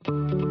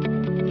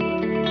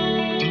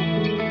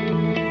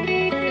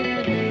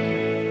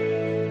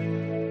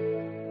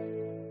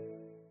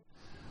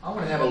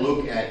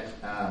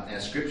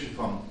scripture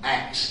from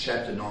Acts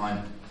chapter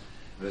 9,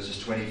 verses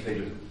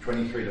 23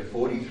 to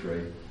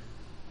 43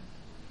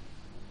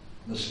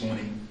 this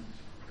morning.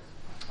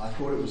 I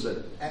thought it was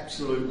an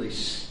absolutely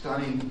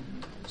stunning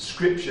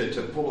scripture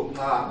to pull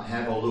apart and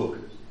have a look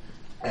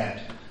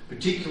at,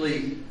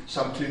 particularly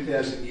some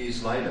 2,000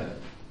 years later.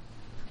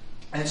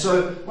 And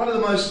so one of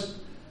the most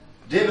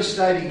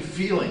devastating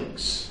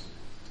feelings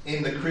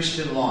in the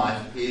Christian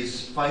life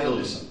is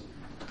fatalism.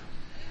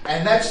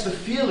 And that's the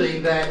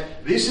feeling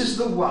that this is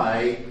the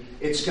way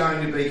it's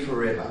going to be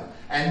forever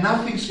and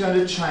nothing's going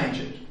to change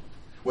it.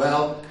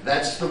 Well,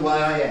 that's the way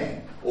I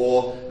am,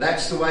 or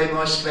that's the way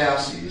my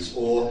spouse is,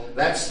 or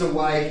that's the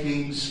way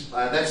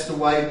that's the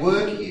way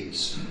work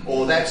is,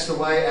 or that's the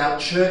way our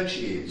church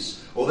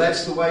is, or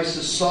that's the way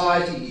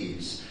society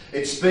is.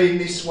 It's been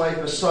this way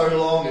for so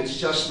long, it's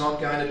just not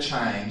going to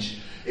change.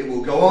 It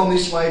will go on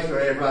this way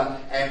forever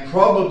and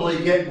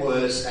probably get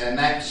worse, and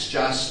that's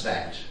just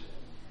that.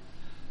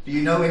 Do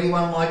you know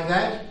anyone like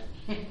that?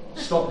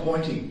 Stop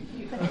pointing.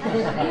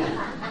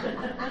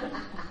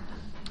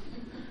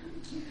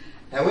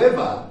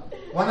 However,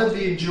 one of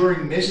the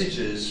enduring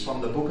messages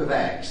from the book of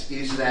Acts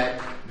is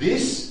that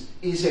this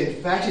is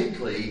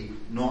emphatically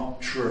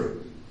not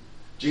true.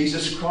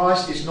 Jesus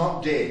Christ is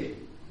not dead.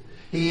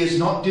 He is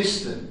not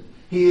distant.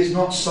 He is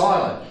not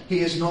silent. He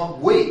is not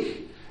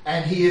weak.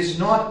 And he is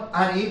not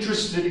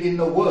uninterested in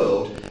the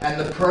world and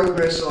the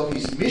progress of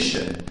his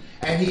mission.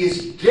 And he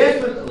is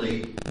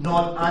definitely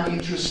not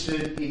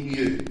uninterested in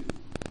you.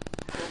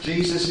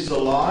 Jesus is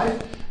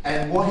alive,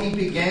 and what he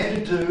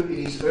began to do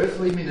in his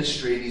earthly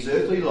ministry, in his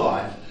earthly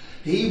life,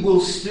 he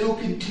will still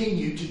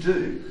continue to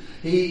do.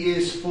 He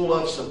is full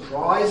of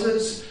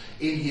surprises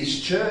in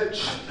his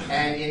church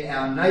and in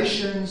our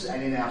nations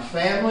and in our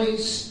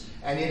families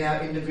and in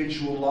our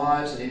individual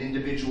lives and in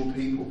individual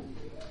people.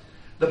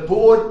 The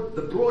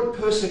broad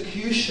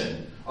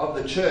persecution of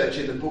the church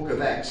in the book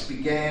of Acts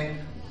began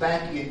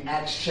back in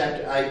Acts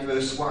chapter 8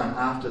 verse 1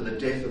 after the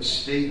death of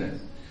Stephen.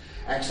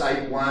 Acts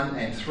 8, 1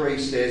 and 3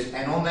 says,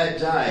 "And on that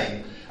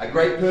day a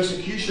great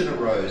persecution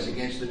arose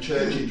against the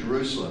church in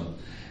Jerusalem,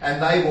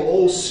 and they were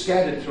all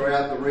scattered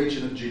throughout the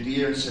region of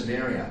Judea and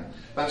Samaria.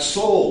 But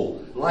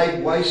Saul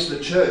laid waste the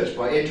church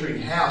by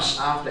entering house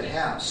after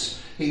house.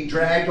 He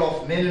dragged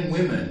off men and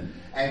women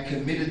and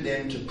committed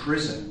them to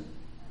prison."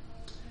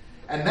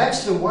 And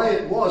that's the way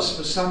it was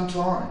for some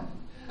time.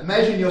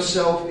 Imagine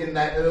yourself in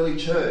that early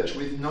church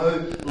with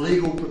no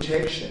legal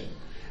protection,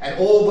 and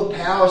all the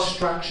power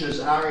structures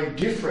are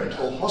indifferent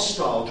or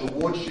hostile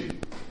towards you.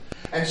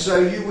 And so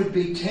you would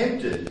be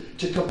tempted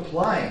to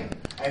complain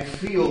and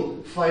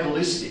feel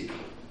fatalistic.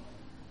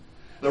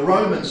 The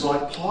Romans,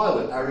 like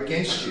Pilate, are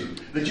against you.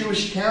 The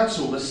Jewish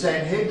council, the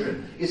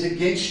Sanhedrin, is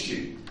against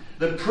you.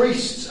 The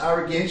priests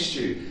are against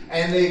you,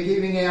 and they're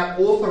giving out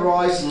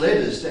authorised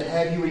letters to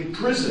have you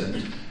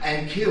imprisoned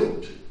and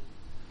killed.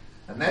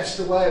 And that's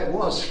the way it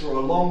was for a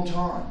long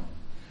time.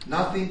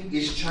 Nothing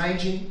is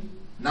changing.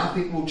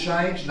 Nothing will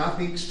change.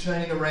 Nothing's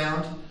turning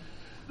around.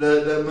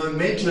 The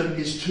momentum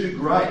is too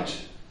great.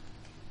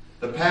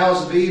 The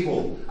powers of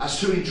evil are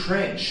too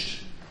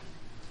entrenched.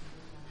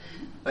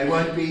 There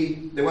won't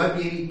be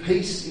any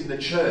peace in the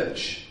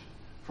church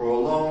for a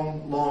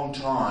long, long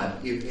time,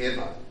 if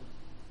ever.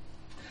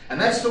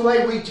 And that's the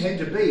way we tend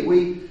to be.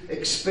 We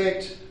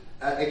accept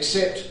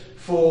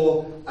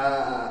for a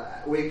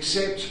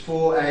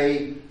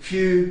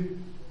few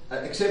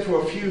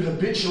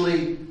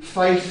habitually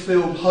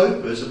faith-filled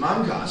hopers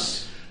among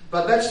us,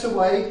 but that's the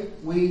way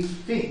we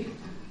think.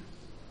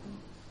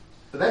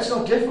 But that's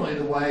not definitely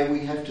the way we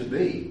have to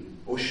be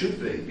or should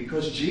be,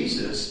 because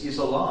Jesus is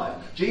alive.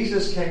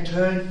 Jesus can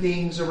turn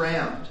things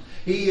around.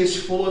 He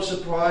is full of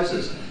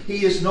surprises.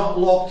 He is not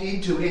locked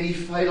into any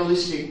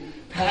fatalistic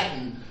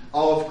pattern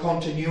of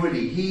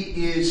continuity. He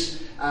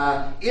is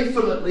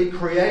infinitely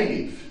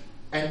creative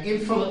and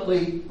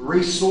infinitely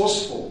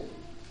resourceful.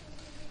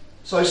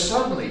 So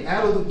suddenly,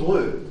 out of the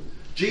blue,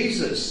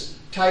 Jesus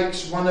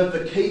takes one of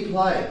the key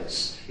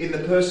players in the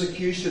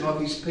persecution of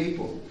his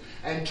people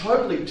and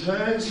totally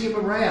turns him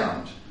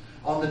around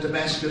on the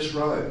Damascus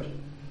Road.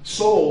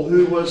 Saul,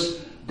 who was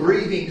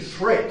breathing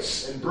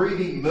threats and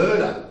breathing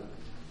murder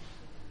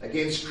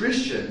against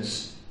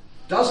Christians,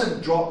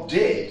 doesn't drop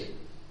dead.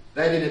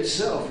 That in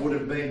itself would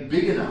have been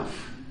big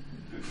enough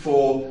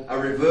for a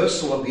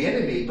reversal of the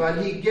enemy,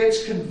 but he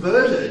gets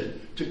converted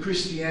to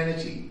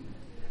Christianity.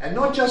 And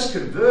not just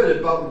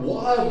converted, but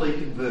wildly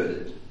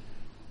converted.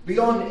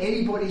 Beyond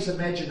anybody's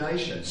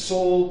imagination.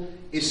 Saul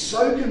is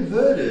so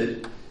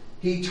converted,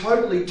 he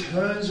totally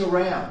turns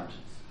around.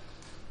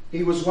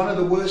 He was one of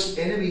the worst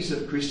enemies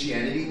of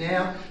Christianity.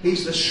 Now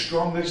he's the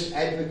strongest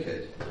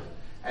advocate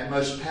and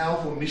most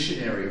powerful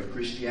missionary of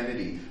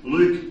Christianity.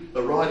 Luke,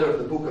 the writer of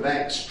the book of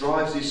Acts,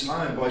 drives this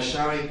home by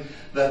showing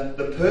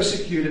the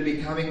persecutor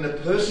becoming the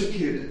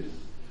persecuted.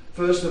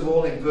 First of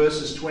all, in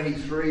verses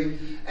 23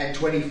 and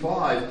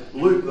 25,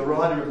 Luke, the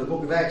writer of the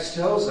book of Acts,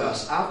 tells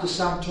us, after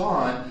some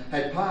time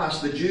had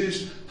passed, the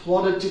Jews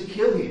plotted to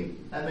kill him.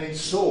 That means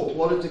Saul,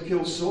 plotted to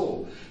kill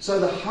Saul. So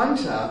the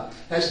hunter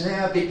has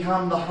now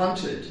become the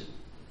hunted.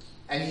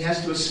 and he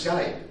has to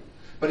escape.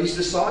 But his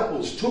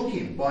disciples took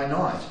him by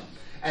night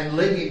and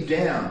led him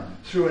down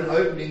through an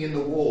opening in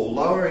the wall,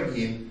 lowering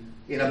him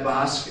in a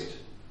basket.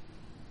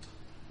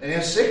 And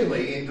now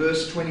secondly, in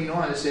verse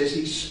 29 it says,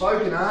 he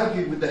spoke and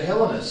argued with the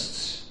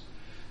Hellenists,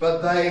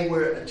 but they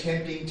were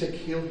attempting to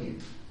kill him.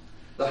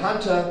 The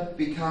hunter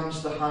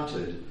becomes the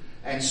hunted,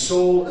 and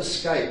Saul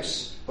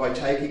escapes by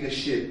taking a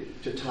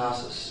ship to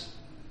Tarsus.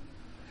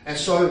 And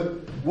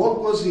so,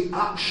 what was the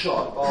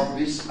upshot of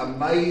this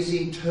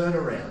amazing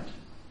turnaround?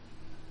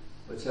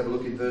 Let's have a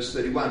look in verse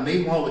 31.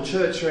 Meanwhile, the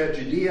church throughout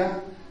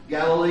Judea,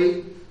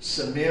 Galilee,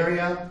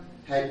 Samaria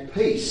had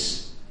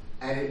peace,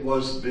 and it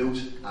was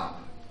built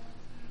up.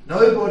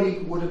 Nobody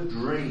would have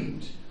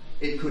dreamed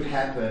it could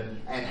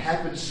happen, and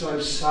happened so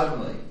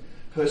suddenly.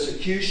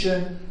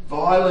 Persecution,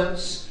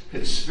 violence,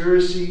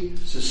 conspiracy,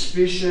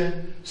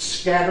 suspicion,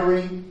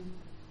 scattering.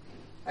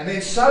 And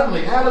then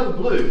suddenly, out of the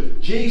blue,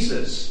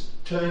 Jesus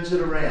turns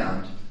it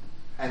around.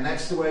 And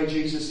that's the way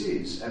Jesus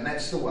is. And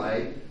that's the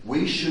way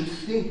we should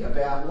think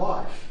about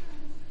life.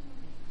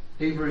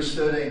 Hebrews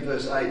 13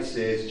 verse 8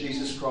 says,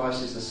 Jesus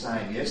Christ is the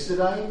same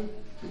yesterday,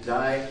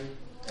 today,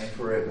 and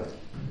forever.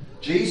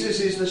 Jesus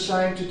is the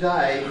same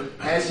today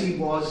as he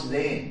was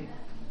then.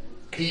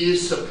 He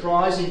is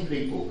surprising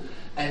people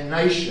and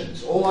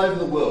nations all over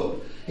the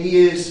world. He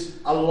is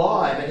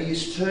alive and he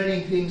is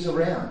turning things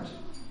around.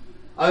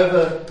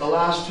 Over the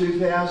last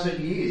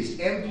 2,000 years,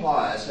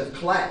 empires have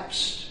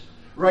collapsed.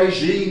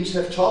 Regimes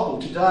have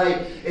toppled.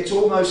 Today, it's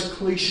almost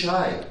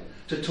cliche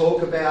to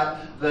talk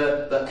about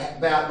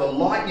the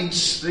lightning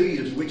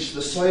speed at which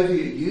the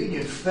Soviet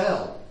Union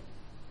fell.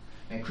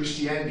 And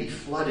Christianity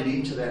flooded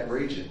into that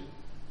region.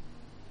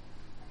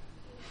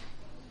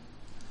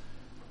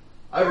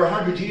 Over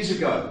 100 years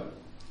ago,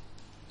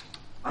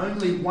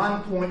 only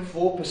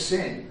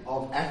 1.4%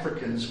 of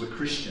Africans were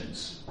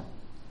Christians.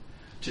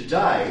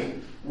 Today,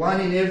 1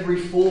 in every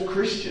 4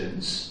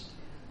 Christians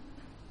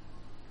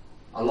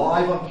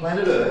alive on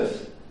planet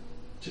Earth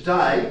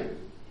today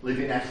live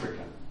in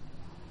Africa.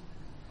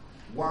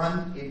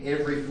 1 in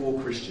every 4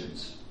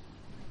 Christians.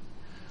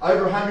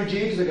 Over 100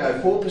 years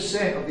ago,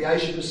 4% of the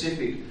Asia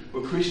Pacific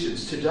were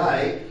Christians.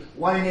 Today,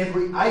 1 in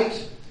every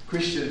 8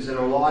 Christians that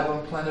are alive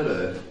on planet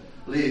Earth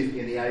live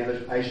in the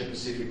Asia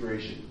Pacific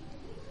region.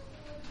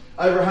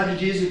 Over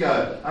 100 years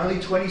ago, only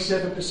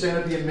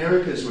 27% of the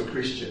Americas were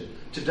Christian.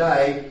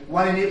 Today,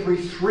 1 in every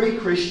 3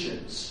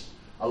 Christians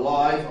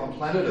alive on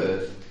planet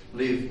Earth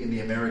live in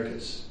the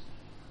Americas.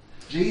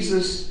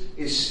 Jesus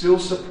is still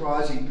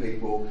surprising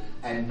people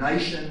and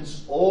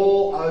nations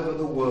all over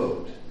the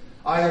world.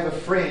 I have a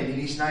friend and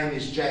his name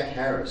is Jack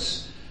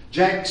Harris.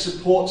 Jack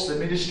supports the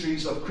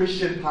ministries of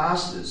Christian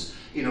pastors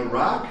in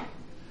Iraq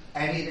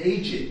and in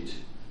Egypt.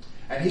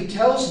 And he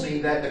tells me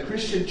that the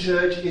Christian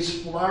church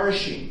is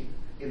flourishing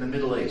in the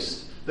Middle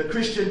East. The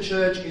Christian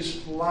church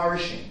is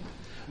flourishing.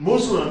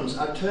 Muslims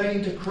are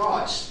turning to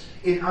Christ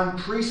in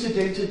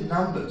unprecedented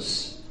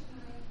numbers.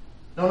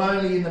 Not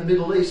only in the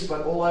Middle East,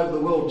 but all over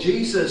the world.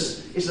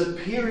 Jesus is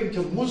appearing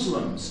to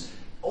Muslims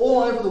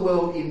all over the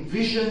world in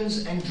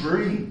visions and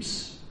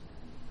dreams.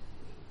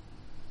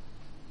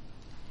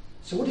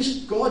 So what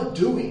is God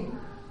doing?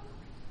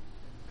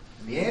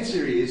 And the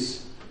answer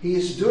is, he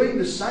is doing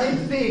the same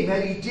thing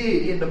that he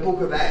did in the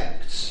book of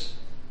Acts.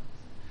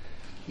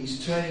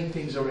 He's turning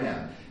things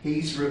around.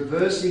 He's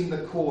reversing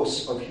the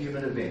course of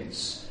human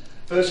events.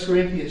 1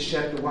 Corinthians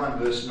chapter 1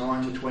 verse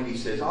 9 to 20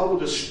 says, I will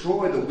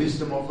destroy the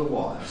wisdom of the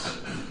wise,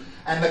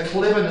 and the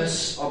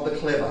cleverness of the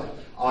clever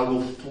I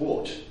will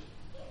thwart.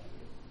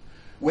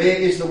 Where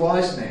is the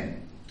wise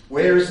man?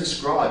 Where is the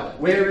scribe?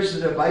 Where is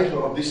the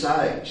debater of this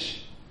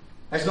age?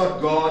 Has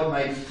not God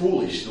made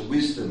foolish the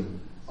wisdom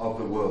of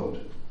the world?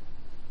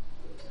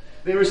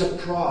 There is a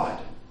pride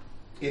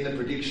in the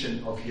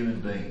prediction of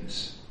human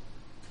beings.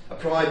 A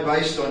pride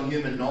based on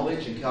human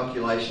knowledge and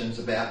calculations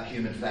about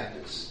human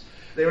factors.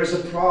 There is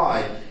a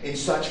pride in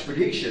such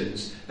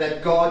predictions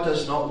that God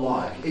does not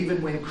like,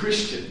 even when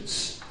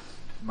Christians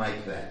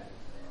make that.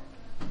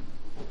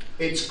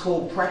 It's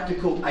called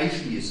practical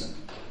atheism.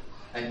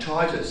 And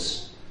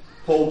Titus,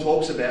 Paul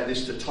talks about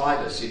this to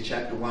Titus in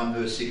chapter 1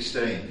 verse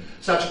 16.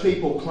 Such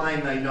people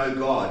claim they know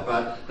God,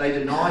 but they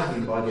deny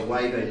him by the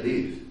way they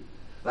live.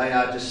 They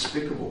are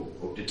detestable,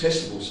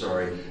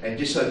 and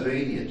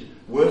disobedient,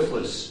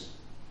 worthless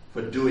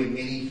for doing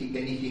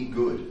anything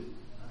good.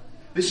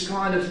 This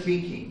kind of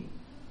thinking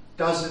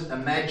doesn't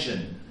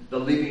imagine the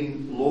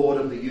living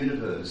Lord of the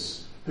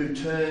universe who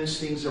turns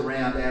things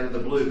around out of the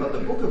blue. But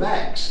the book of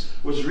Acts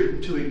was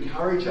written to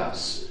encourage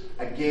us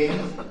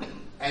again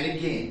and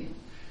again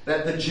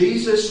that the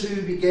Jesus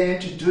who began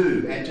to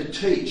do and to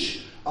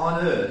teach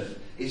on earth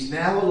is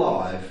now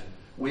alive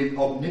with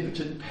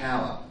omnipotent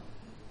power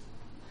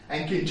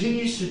and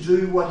continues to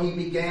do what he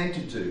began to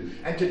do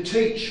and to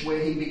teach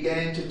where he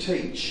began to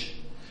teach.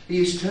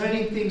 He is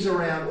turning things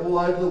around all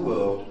over the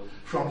world,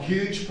 from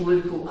huge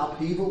political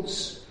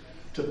upheavals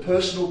to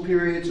personal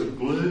periods of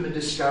gloom and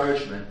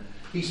discouragement.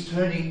 He's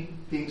turning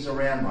things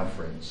around, my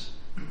friends.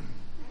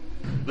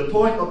 The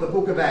point of the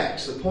book of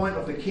Acts, the point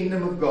of the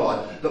kingdom of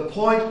God, the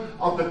point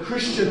of the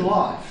Christian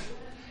life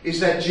is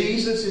that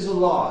Jesus is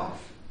alive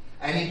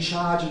and in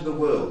charge of the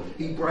world.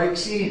 He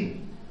breaks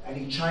in and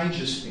he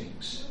changes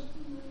things.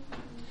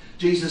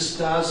 Jesus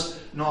does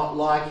not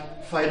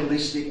like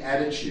fatalistic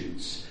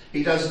attitudes.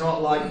 He does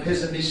not like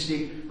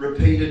pessimistic,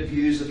 repeated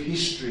views of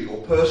history or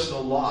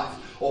personal life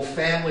or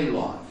family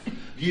life.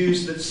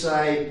 Views that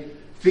say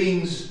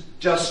things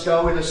just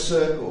go in a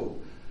circle.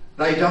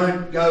 They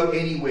don't go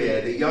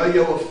anywhere. The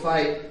yo-yo of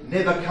fate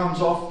never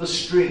comes off the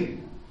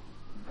string.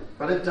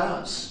 But it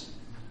does.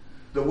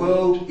 The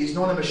world is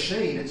not a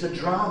machine, it's a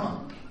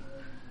drama.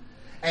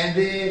 And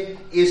there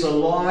is a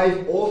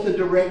live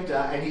author-director,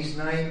 and his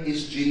name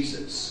is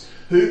Jesus,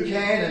 who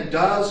can and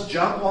does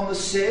jump on the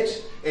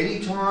set any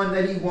time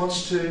that he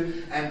wants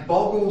to and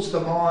boggles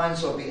the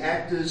minds of the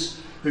actors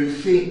who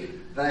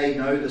think they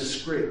know the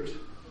script.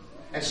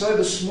 And so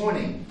this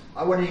morning,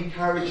 I want to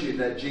encourage you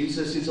that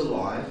Jesus is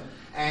alive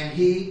and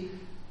he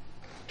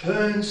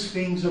turns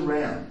things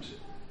around.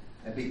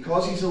 And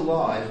because he's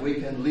alive, we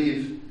can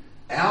live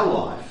our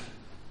life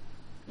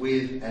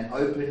with an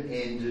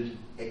open-ended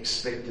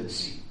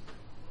expectancy.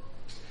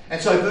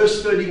 And so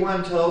verse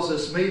 31 tells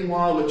us,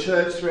 meanwhile the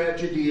church throughout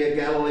Judea,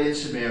 Galilee and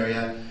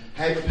Samaria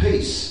had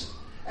peace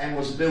and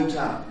was built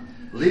up,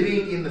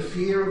 living in the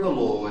fear of the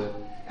Lord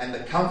and the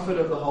comfort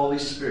of the Holy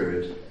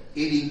Spirit.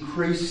 It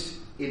increased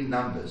in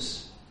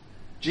numbers.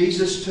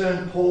 Jesus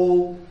turned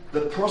Paul,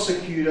 the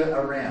prosecutor,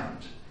 around,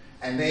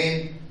 and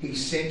then he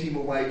sent him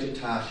away to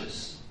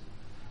Tarshish.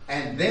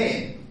 And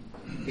then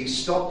he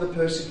stopped the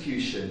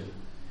persecution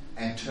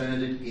and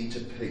turned it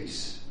into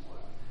peace.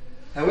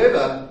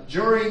 However,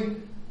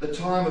 during the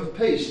time of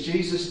peace,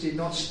 Jesus did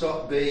not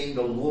stop being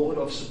the Lord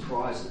of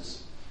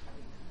surprises.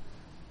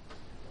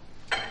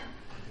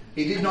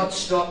 He did not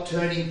stop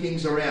turning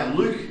things around.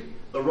 Luke,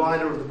 the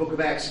writer of the book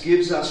of Acts,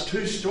 gives us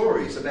two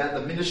stories about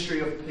the ministry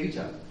of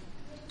Peter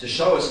to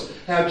show us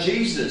how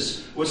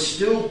Jesus was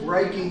still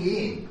breaking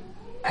in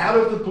out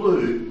of the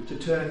blue to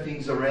turn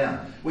things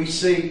around. We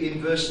see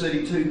in verse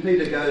 32,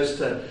 Peter goes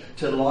to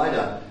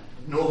Lydda,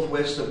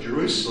 northwest of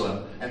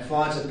Jerusalem, and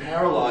finds a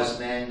paralysed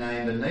man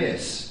named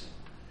Aeneas.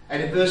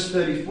 And in verse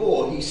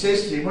 34, he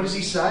says to him, what does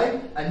he say?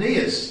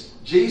 Aeneas,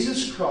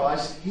 Jesus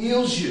Christ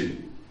heals you.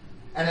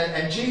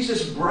 And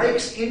Jesus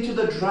breaks into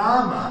the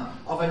drama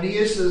of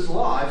Aeneas'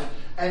 life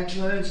and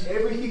turns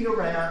everything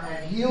around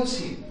and heals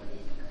him.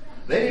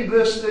 Then in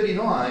verse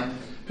 39,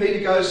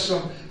 Peter goes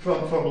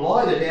from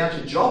Lydda down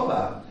to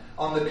Joppa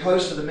on the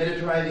coast of the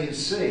Mediterranean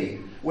Sea,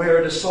 where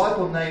a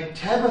disciple named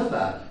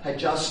Tabitha had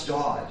just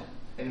died.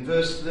 In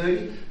verse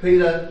 30,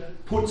 Peter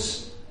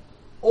puts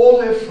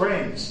all her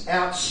friends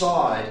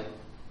outside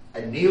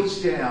and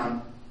kneels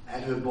down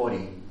at her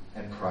body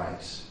and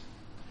prays.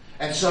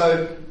 And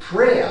so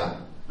prayer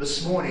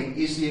this morning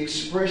is the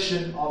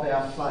expression of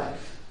our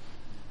faith.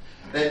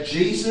 That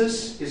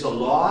Jesus is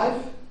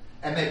alive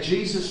and that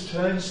Jesus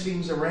turns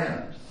things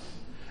around.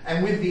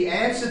 And with the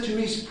answer to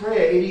his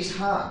prayer in his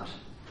heart,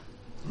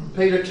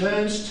 Peter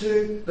turns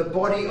to the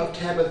body of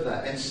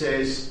Tabitha and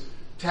says,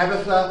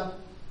 Tabitha,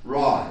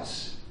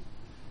 rise.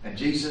 And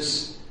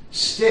Jesus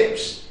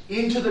steps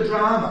into the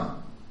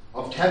drama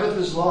of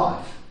Tabitha's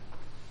life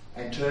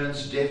and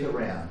turns death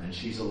around, and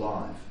she's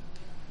alive.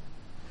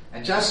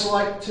 And just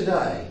like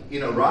today,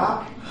 in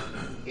Iraq,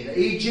 in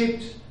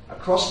Egypt,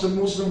 across the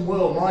Muslim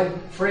world, my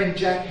friend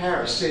Jack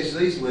Harris says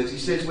these words. He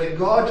says, when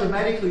God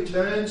dramatically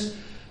turns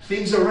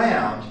things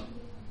around,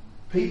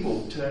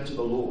 people turn to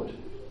the Lord.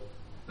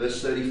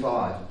 Verse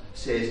 35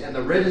 says, and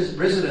the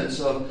residents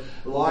of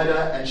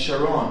Lydda and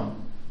Sharon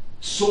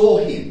saw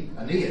him,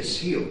 Aeneas,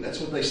 healed.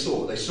 That's what they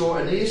saw. They saw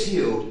Aeneas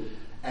healed,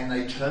 and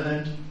they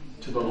turned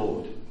to the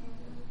Lord.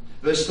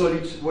 Verse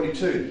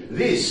 42,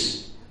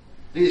 this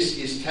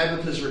is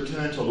Tabitha's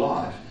return to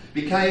life,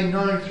 became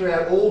known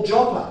throughout all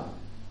Joppa,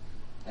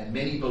 and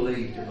many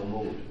believed in the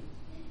Lord.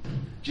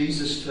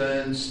 Jesus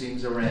turns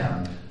things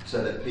around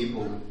so that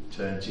people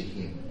turn to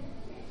him.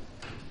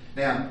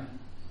 Now,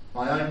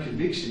 my own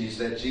conviction is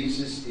that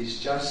Jesus is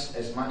just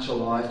as much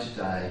alive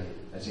today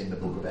as in the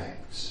book of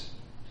Acts.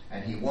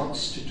 And he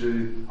wants to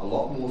do a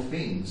lot more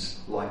things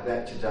like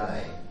that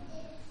today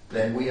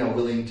than we are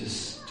willing to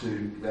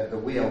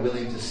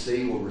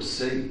see or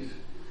receive.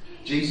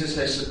 Jesus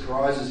has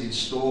surprises in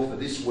store for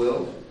this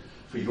world,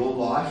 for your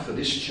life, for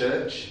this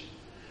church,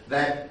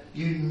 that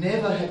you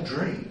never have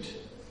dreamed.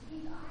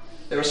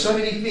 There are so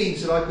many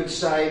things that I could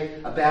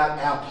say about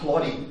our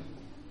plodding,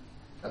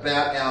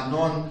 about our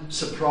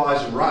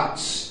non-surprise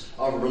ruts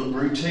of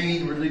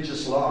routine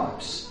religious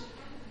lives.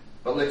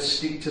 But let's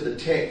stick to the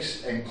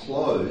text and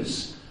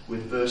close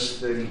with verse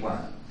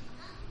 31.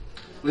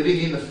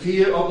 Living in the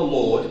fear of the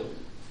Lord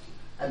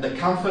and the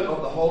comfort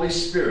of the Holy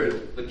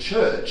Spirit, the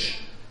church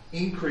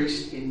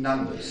increased in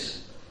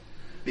numbers.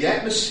 The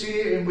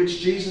atmosphere in which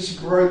Jesus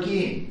broke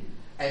in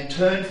and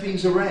turned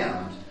things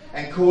around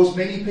and caused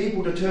many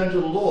people to turn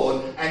to the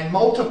Lord and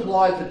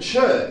multiplied the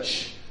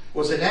church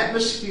was an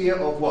atmosphere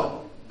of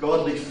what?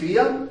 Godly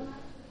fear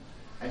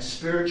and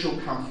spiritual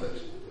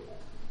comfort.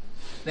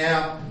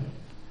 Now,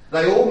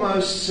 They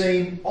almost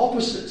seem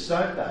opposites,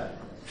 don't they?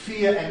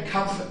 Fear and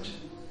comfort.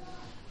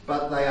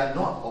 But they are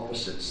not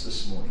opposites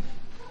this morning.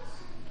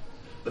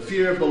 The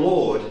fear of the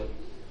Lord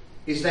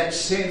is that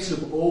sense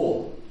of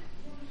awe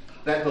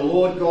that the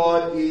Lord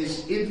God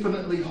is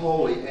infinitely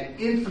holy and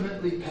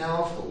infinitely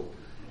powerful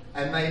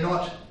and may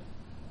not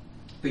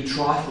be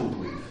trifled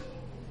with.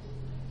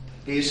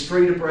 He is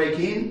free to break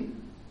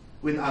in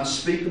with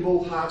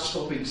unspeakable,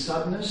 heart-stopping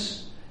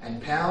suddenness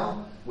and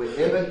power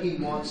wherever he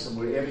wants and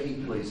wherever he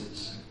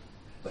pleases.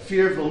 The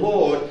fear of the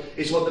Lord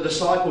is what the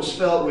disciples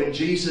felt when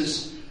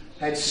Jesus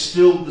had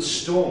stilled the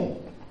storm.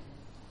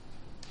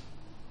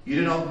 You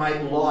do not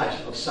make light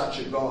of such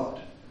a God.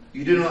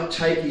 You do not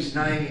take his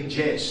name in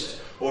jest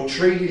or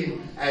treat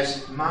him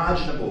as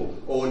marginable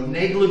or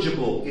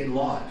negligible in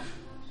life.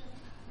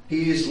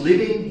 He is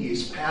living, he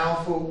is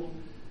powerful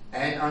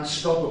and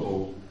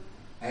unstoppable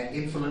and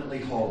infinitely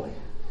holy.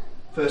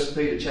 1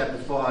 Peter chapter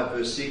 5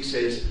 verse 6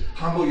 says,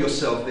 "Humble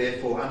yourself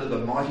therefore under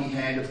the mighty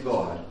hand of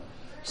God,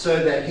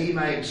 so that he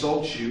may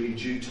exalt you in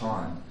due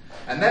time."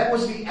 And that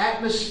was the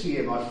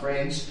atmosphere, my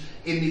friends,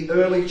 in the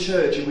early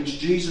church in which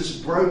Jesus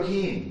broke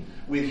in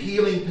with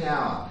healing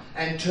power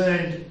and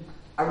turned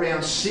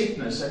around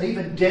sickness and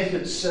even death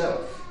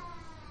itself.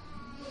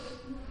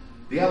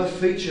 The other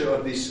feature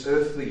of this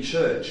early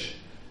church,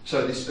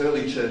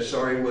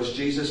 was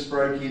Jesus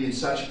broke in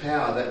such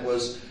power that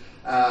was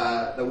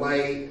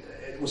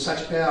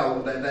such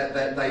power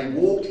that they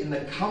walked in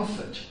the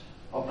comfort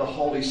of the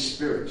Holy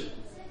Spirit.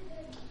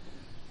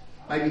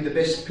 Maybe the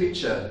best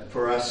picture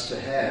for us to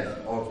have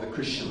of the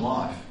Christian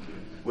life,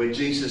 where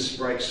Jesus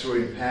breaks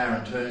through in power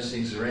and turns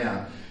things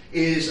around,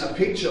 is a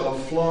picture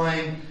of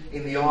flying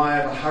in the eye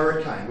of a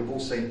hurricane. We've all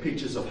seen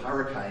pictures of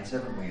hurricanes,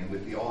 haven't we,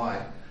 with the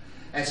eye.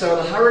 And so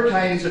the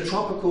hurricane is a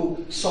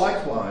tropical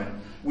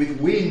cyclone with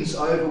winds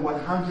over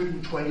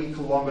 120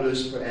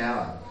 kilometres per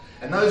hour.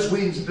 And those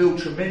winds build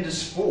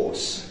tremendous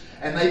force,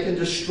 and they can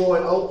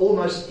destroy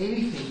almost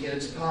anything in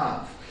its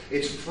path.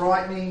 It's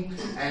frightening,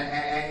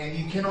 and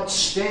you cannot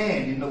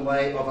stand in the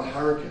way of a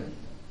hurricane.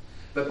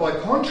 But by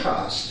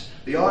contrast,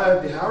 the eye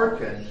of the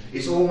hurricane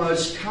is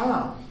almost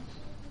calm.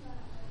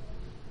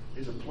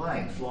 There's a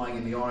plane flying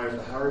in the eye of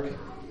the hurricane.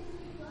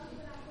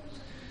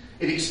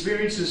 It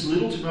experiences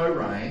little to no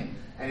rain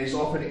and is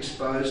often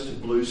exposed to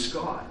blue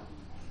sky.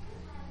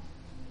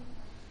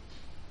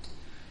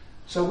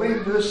 So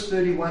when verse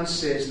 31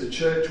 says the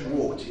church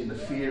walked in the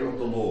fear of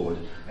the Lord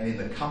and in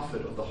the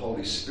comfort of the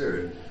Holy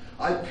Spirit,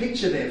 I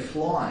picture them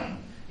flying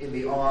in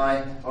the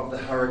eye of the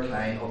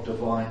hurricane of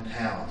divine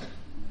power.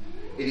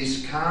 It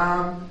is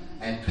calm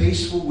and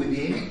peaceful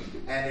within,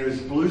 and there is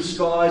blue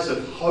skies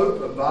of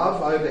hope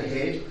above,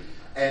 overhead,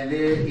 and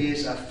there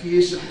is a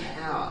fearsome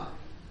power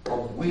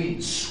of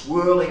wind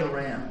swirling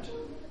around.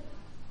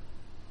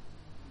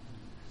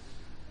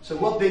 So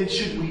what then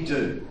should we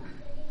do?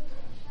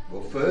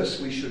 Well,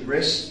 first, we should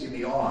rest in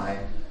the eye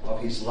of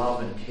his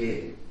love and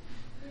care.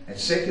 And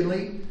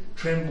secondly,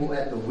 tremble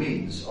at the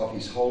winds of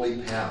his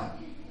holy power.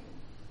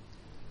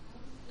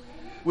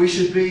 We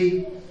should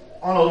be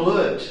on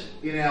alert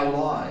in our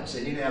lives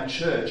and in our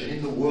church and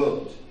in the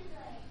world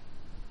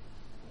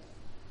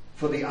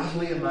for the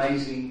utterly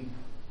amazing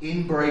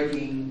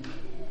inbreaking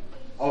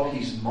of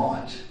his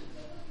might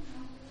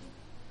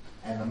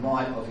and the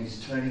might of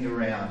his turning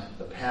around,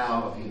 the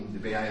power of him to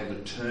be able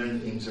to turn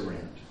things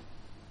around.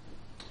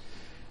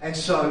 And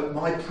so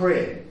my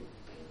prayer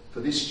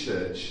for this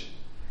church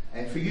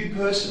and for you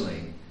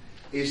personally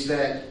is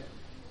that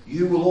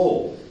you will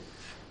all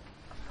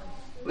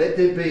let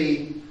there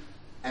be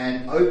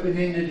an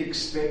open-ended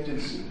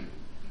expectancy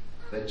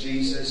that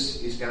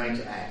Jesus is going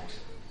to act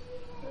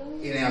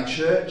in our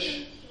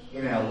church,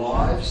 in our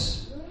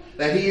lives,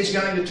 that he is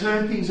going to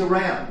turn things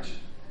around.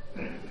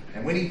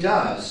 And when he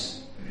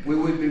does, we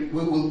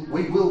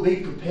will be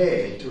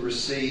prepared to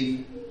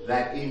receive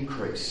that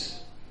increase.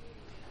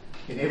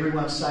 Can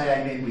everyone say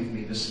amen with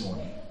me this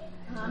morning?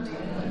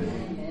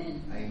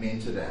 Amen. Amen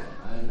to that.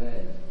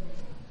 Amen.